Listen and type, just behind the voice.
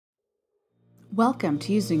Welcome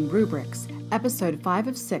to Using Rubrics, Episode 5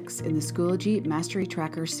 of 6 in the Schoology Mastery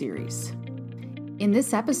Tracker series. In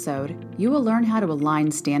this episode, you will learn how to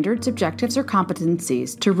align standards, objectives, or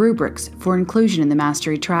competencies to rubrics for inclusion in the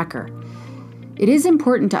Mastery Tracker. It is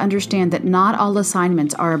important to understand that not all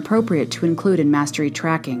assignments are appropriate to include in Mastery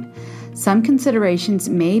Tracking. Some considerations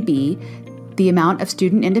may be the amount of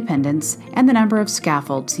student independence and the number of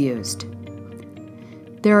scaffolds used.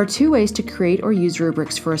 There are two ways to create or use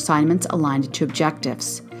rubrics for assignments aligned to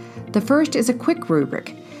objectives. The first is a quick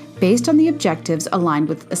rubric, based on the objectives aligned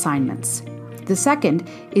with assignments. The second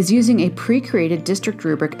is using a pre-created district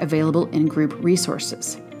rubric available in group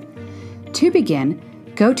resources. To begin,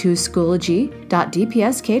 go to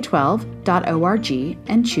schoology.dpsk12.org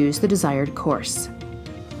and choose the desired course.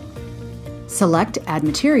 Select Add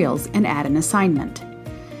Materials and add an assignment.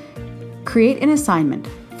 Create an assignment.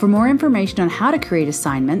 For more information on how to create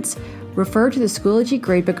assignments, refer to the Schoology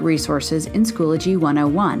Gradebook resources in Schoology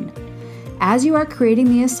 101. As you are creating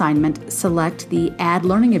the assignment, select the Add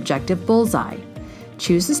Learning Objective bullseye.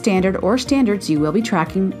 Choose the standard or standards you will be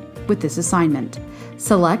tracking with this assignment.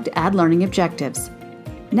 Select Add Learning Objectives.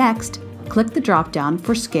 Next, click the drop-down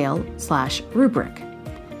for Scale/Rubric.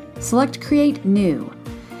 Select Create New.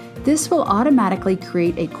 This will automatically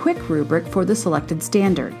create a quick rubric for the selected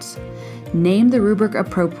standards. Name the rubric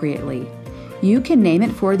appropriately. You can name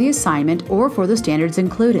it for the assignment or for the standards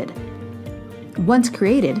included. Once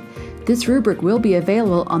created, this rubric will be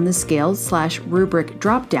available on the Scale/Rubric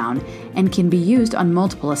drop-down and can be used on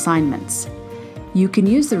multiple assignments. You can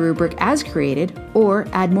use the rubric as created or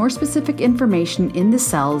add more specific information in the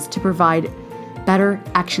cells to provide better,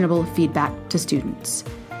 actionable feedback to students.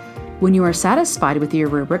 When you are satisfied with your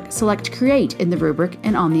rubric, select Create in the rubric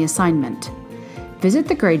and on the assignment. Visit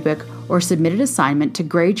the gradebook or submit an assignment to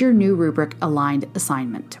grade your new rubric-aligned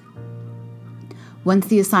assignment. Once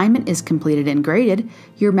the assignment is completed and graded,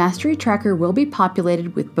 your Mastery Tracker will be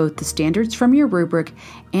populated with both the standards from your rubric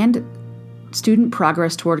and student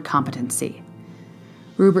progress toward competency.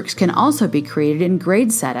 Rubrics can also be created in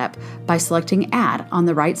Grade Setup by selecting Add on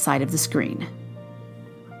the right side of the screen.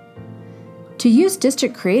 To use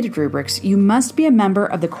district-created rubrics, you must be a member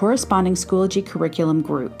of the corresponding Schoology curriculum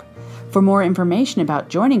group. For more information about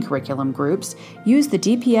joining curriculum groups, use the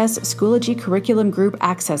DPS Schoology Curriculum Group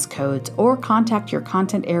access codes or contact your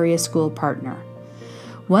content area school partner.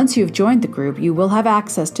 Once you have joined the group, you will have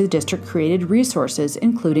access to district-created resources,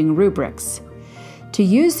 including rubrics. To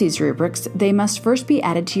use these rubrics, they must first be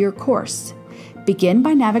added to your course. Begin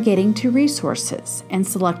by navigating to Resources and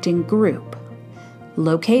selecting Group.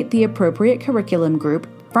 Locate the appropriate curriculum group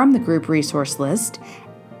from the group resource list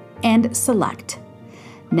and select.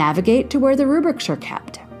 Navigate to where the rubrics are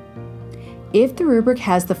kept. If the rubric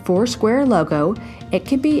has the 4-square logo, it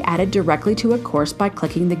can be added directly to a course by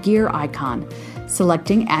clicking the gear icon,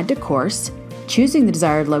 selecting Add to Course, choosing the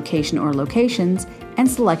desired location or locations, and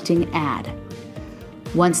selecting Add.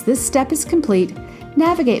 Once this step is complete,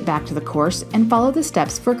 navigate back to the course and follow the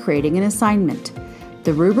steps for creating an assignment.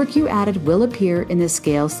 The rubric you added will appear in the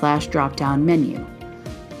Scale/drop-down menu.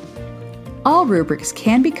 All rubrics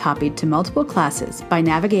can be copied to multiple classes by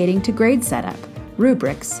navigating to Grade Setup,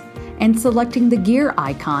 Rubrics, and selecting the gear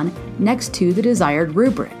icon next to the desired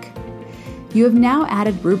rubric. You have now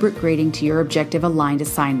added rubric grading to your objective-aligned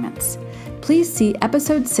assignments. Please see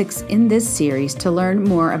Episode 6 in this series to learn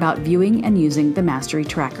more about viewing and using the Mastery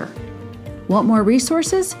Tracker. Want more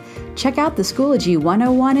resources? Check out the Schoology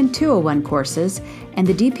 101 and 201 courses and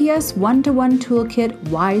the DPS 1-to-1 Toolkit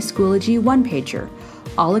Why Schoology one-pager,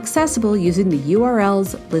 all accessible using the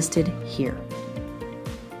URLs listed here.